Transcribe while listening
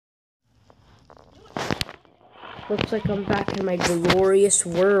Looks like I'm back in my glorious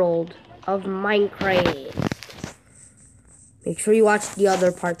world of Minecraft. Make sure you watch the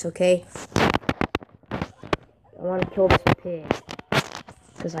other parts, okay? I want to kill this pig.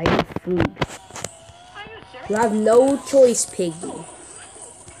 Because I need food. You have no choice, piggy.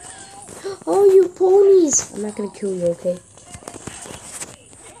 Oh, you ponies! I'm not going to kill you, okay?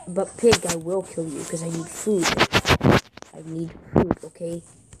 But pig, I will kill you because I need food. I need food, okay?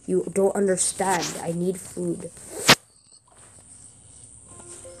 You don't understand. I need food.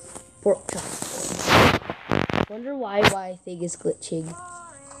 Pork chop. Wonder why my thing is glitching.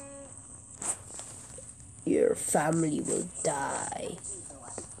 Your family will die.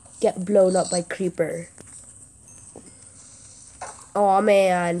 Get blown up by creeper. Aw,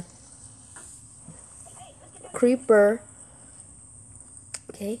 man. Creeper.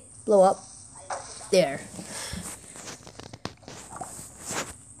 Okay, blow up. There.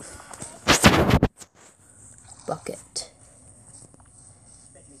 Bucket.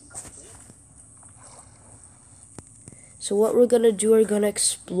 So what we're gonna do, we're gonna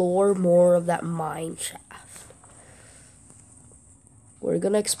explore more of that mine shaft. We're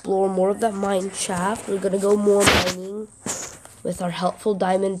gonna explore more of that mine shaft. We're gonna go more mining with our helpful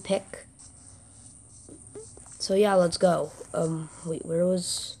diamond pick. So yeah, let's go. Wait, where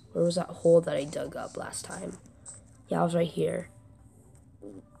was that hole that I dug up last time? Yeah, I was right here.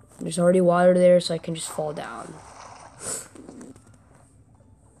 There's already water there, so I can just fall down.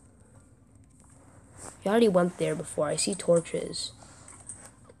 I already went there before. I see torches.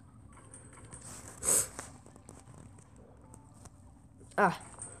 Ah,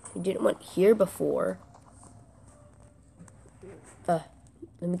 I didn't went here before. Let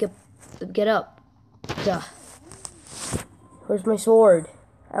me get up. Duh. Where's my sword?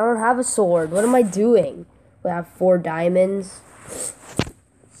 I don't have a sword. What am I doing? I have 4 diamonds.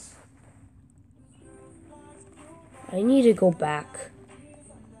 I need to go back.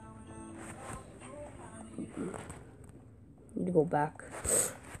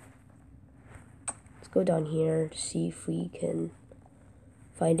 Let's go down here to see if we can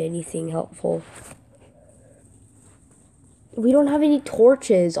find anything helpful. We don't have any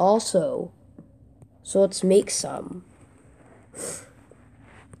torches also. So let's make some.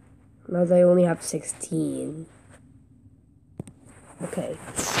 Now that I only have 16. Okay.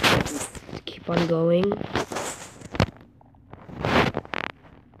 Let's keep on going.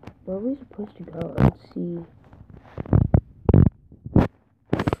 Where are we supposed to go? Let's see.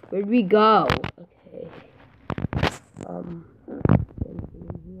 Where'd we go? Okay. Anything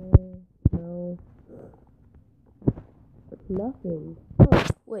here? No. Nothing. Oh,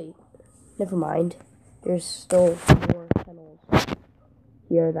 wait. Never mind. There's still more tunnels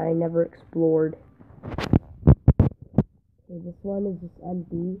here that I never explored. Okay, this one is just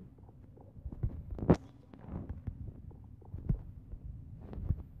empty.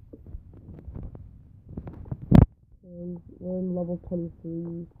 And we're in level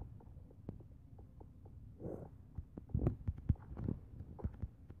 23.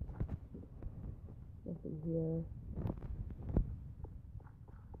 Nothing here.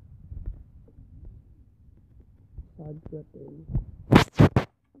 Sod dripping.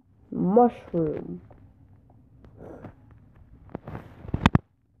 Mushroom.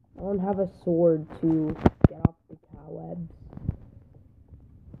 I don't have a sword to get off the cobwebs.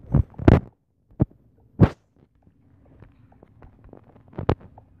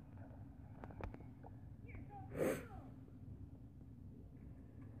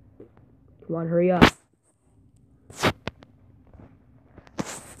 Come on, hurry up.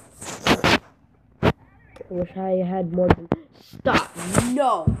 I wish I had more than... Stop!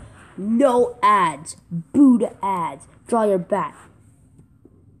 No! No ads! Boo to ads! Draw your back.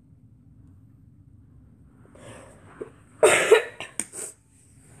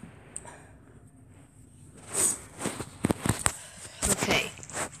 Okay.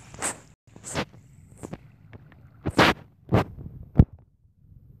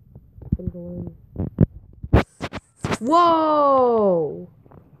 I'm going... Whoa!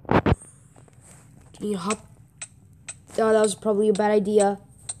 Can you hop? Oh, that was probably a bad idea.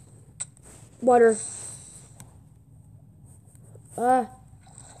 Water. Get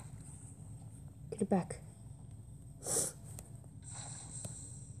it back.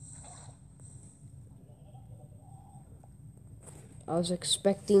 I was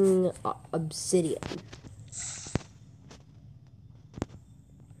expecting obsidian.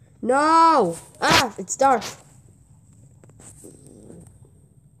 No! Ah, it's dark.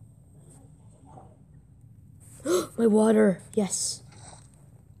 My water. Yes.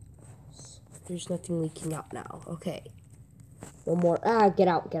 There's nothing leaking out now. Okay. One more. Ah, get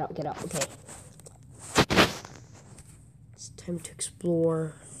out. Okay. Time to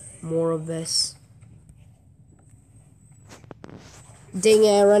explore more of this. Dang it,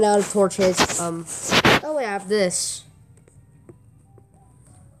 I ran out of torches. Oh wait, I have this.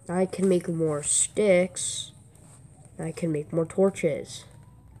 Now I can make more sticks. Now I can make more torches.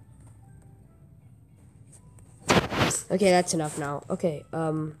 Okay, that's enough now. Okay,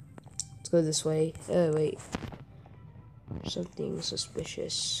 let's go this way. Oh wait. There's something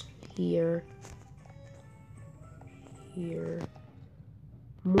suspicious here. Here.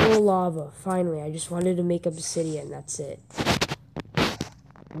 More lava. Finally, I just wanted to make obsidian. That's it.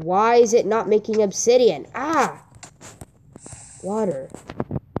 Why is it not making obsidian? Ah! Water.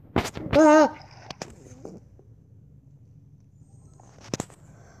 Ah!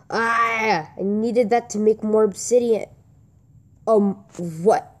 Ah! I needed that to make more obsidian.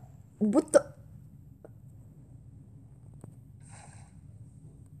 What? What the?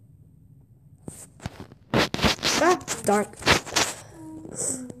 Ah! Dark.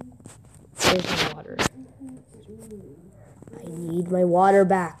 There's my water. I need my water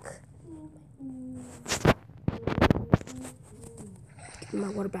back. Give me my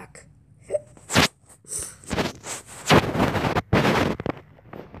water back.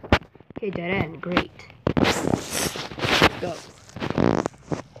 Okay, dead end. Great. Go.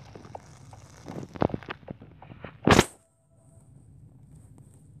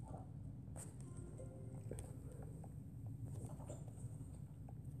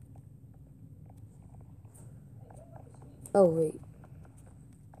 Oh, wait.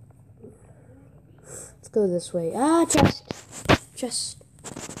 Let's go this way. Ah, chest. Chest.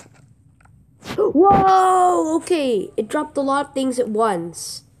 Whoa! Okay, it dropped a lot of things at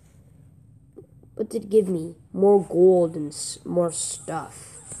once. What did it give me? More gold and more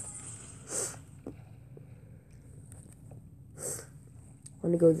stuff. I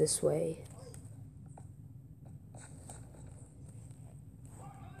want to go this way.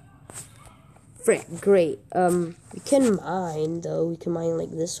 Frick, great. We can mine, though. We can mine,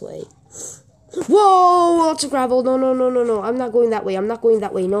 like, this way. Whoa! Lots of gravel. No, no, no, no, no. I'm not going that way. I'm not going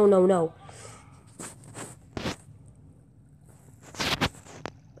that way. No, no, no.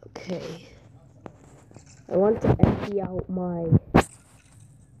 Okay. I want to empty out my...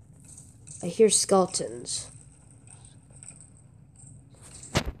 I hear skeletons.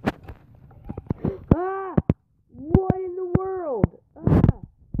 Ah! What in the world? Ah!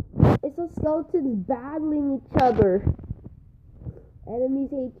 It's the skeletons battling each other.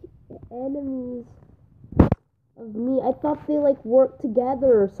 Enemies of me. I thought they like work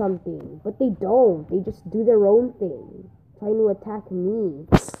together or something, but they don't. They just do their own thing, trying to attack me.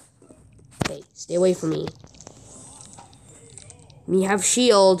 Hey, stay away from me. Me have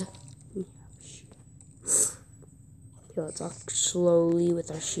shield. Okay, let's walk slowly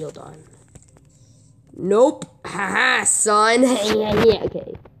with our shield on. Nope. Haha, son. Yeah.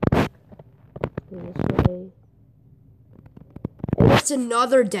 Okay. This way. And it's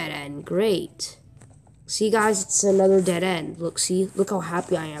another dead end. Great. See, guys, it's another dead end. Look, see? Look how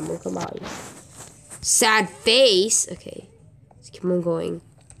happy I am. Look at my sad face. Okay. Let's keep on going.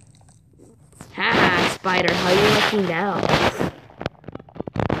 Haha, spider. How are you looking now?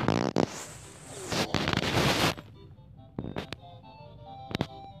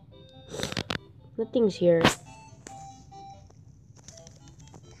 Nothing's here.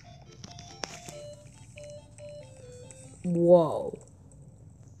 Whoa.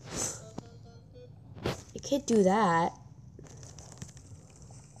 You can't do that.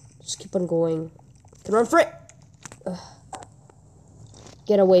 Just keep on going. Can run for it. Ugh.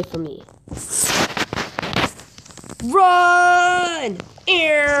 Get away from me. Run!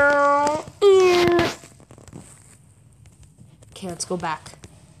 Okay, let's go back.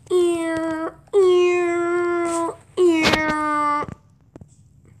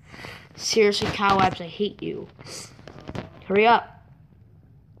 Seriously, cobwebs, I hate you. Hurry up.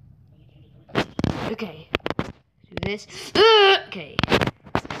 Okay. Do this. Okay.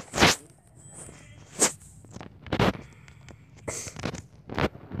 Let's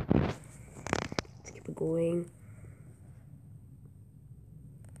keep it going.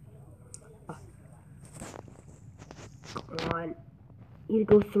 Come on. Need to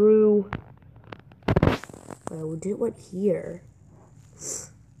go through. Oh, did what here?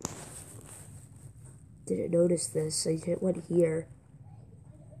 Didn't notice this. I hit what here?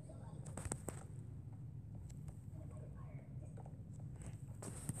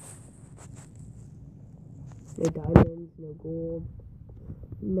 No diamonds, no gold,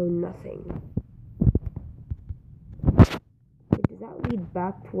 no nothing. Wait, does that lead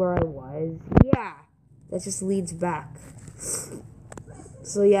back to where I was? Yeah, that just leads back.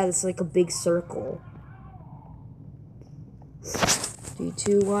 So yeah, it's like a big circle. 3,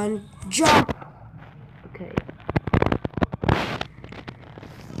 2, 1, jump! Okay.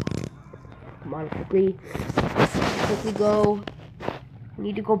 Come on, quickly go. I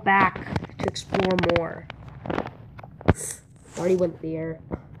need to go back to explore more. Already went there.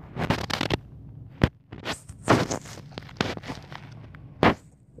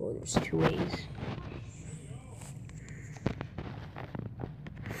 Oh, there's 2 ways.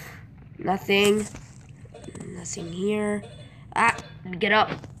 Nothing here. Ah, let me get up.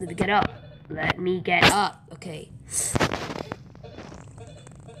 Let me get up. Okay.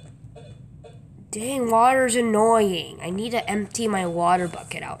 Dang, water's annoying. I need to empty my water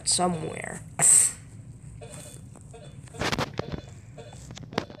bucket out somewhere.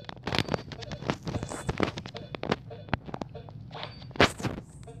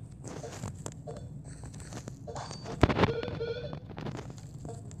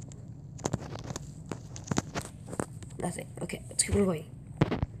 Nothing. Okay, let's keep going.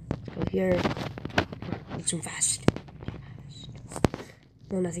 Let's go here. Let's zoom fast.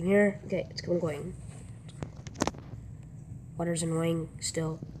 No, nothing here. Okay, let's keep going. Water's annoying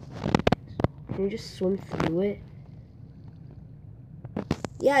still. Can you just swim through it?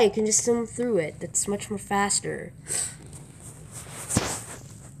 Yeah, you can just swim through it. That's much more faster.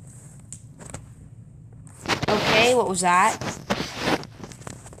 Okay, what was that?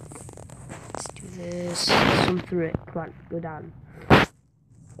 Let's do this. Swim through it. Come on, go down. I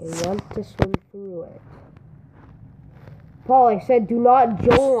want to swim through it. Paul, I said do not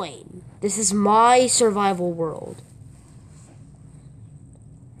join. This is my survival world.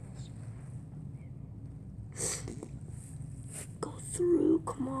 Go through,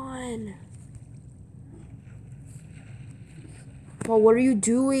 come on. Paul, what are you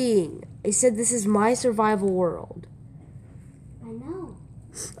doing? I said this is my survival world. I know.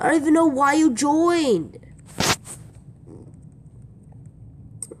 I don't even know why you joined.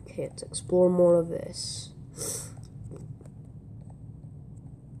 Okay, let's explore more of this.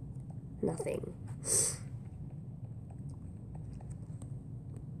 Nothing.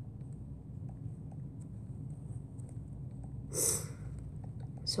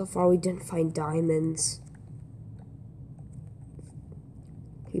 So far we didn't find diamonds.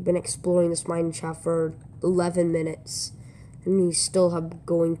 We've been exploring this mine shaft for 11 minutes. And we still have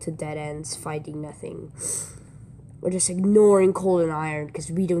going to dead ends, finding nothing. We're just ignoring coal and iron because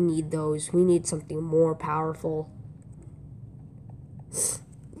we don't need those. We need something more powerful.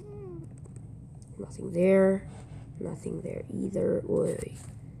 Nothing there. Nothing there either. Wait.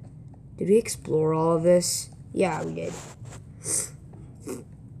 Did we explore all of this? Yeah, we did. Let's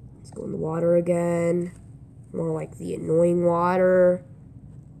go in the water again. More like the annoying water.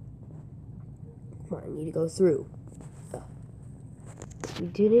 Come on, I need to go through. We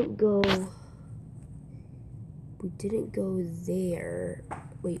didn't go there.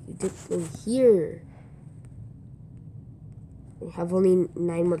 Wait, we did go here. We have only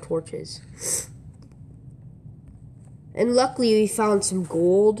 9 more torches. And luckily we found some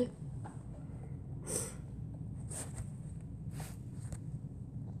gold.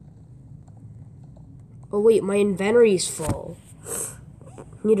 Oh wait, my inventory's full.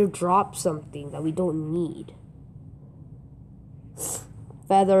 I need to drop something that we don't need.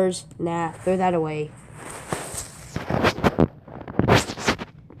 Feathers, nah, throw that away.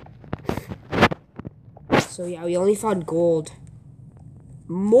 So yeah, we only found gold.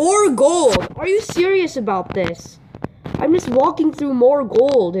 More gold! Are you serious about this? I'm just walking through more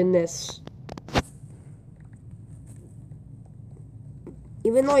gold in this.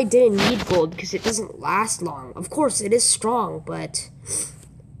 Even though I didn't need gold because it doesn't last long. Of course, it is strong, but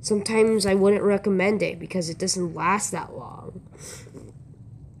sometimes I wouldn't recommend it because it doesn't last that long.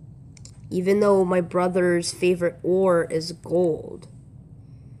 Even though my brother's favorite ore is gold.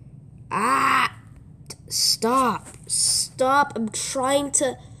 Ah! Stop. Stop. I'm trying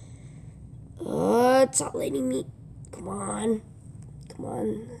to... it's not letting me... Come on. Come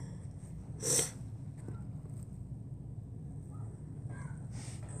on.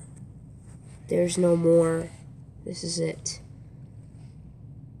 There's no more. This is it.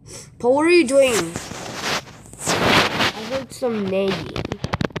 Paul, what are you doing? I heard some nagging.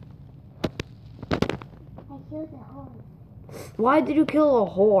 I killed a horse. Why did you kill a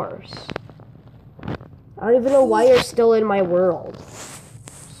horse? I don't even know why you're still in my world.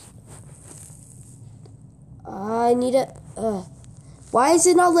 I need a... why is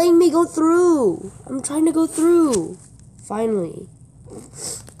it not letting me go through? I'm trying to go through. Finally.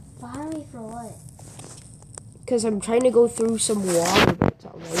 Finally for what? Because I'm trying to go through some water, but it's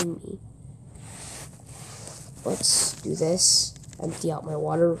not letting me. Let's do this. Empty out my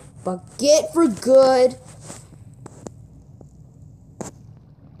water bucket for good.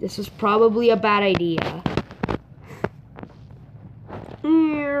 This is probably a bad idea.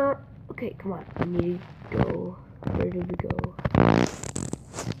 Okay, come on. I need to go. Where did we go?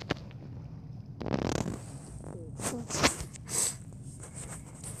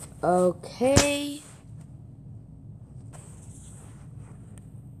 Okay.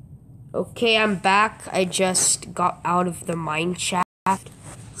 Okay, I'm back. I just got out of the Mineshaft.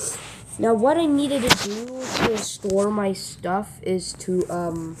 Now, what I needed to do to store my stuff is to,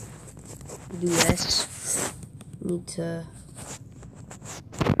 do this. We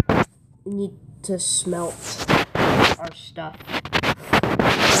need to smelt our stuff.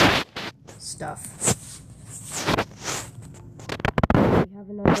 We have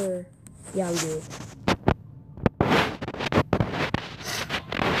another, yeah, we do.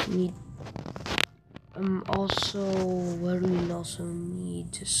 Need, also, what do we also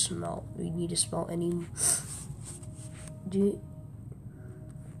need to smelt? We need to smelt any, do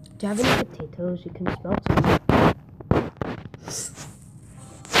you have any potatoes you can smelt?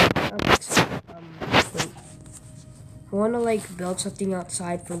 Okay, so, wait. I want to, like, build something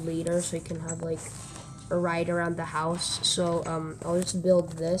outside for later so I can have, like, a ride around the house. So, I'll just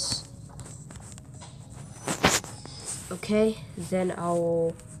build this. Okay, then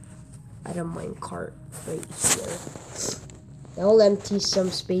I'll add a minecart right here. That'll empty some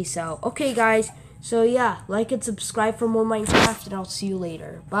space out. Okay, guys. So, yeah, like and subscribe for more Minecraft, and I'll see you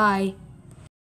later. Bye.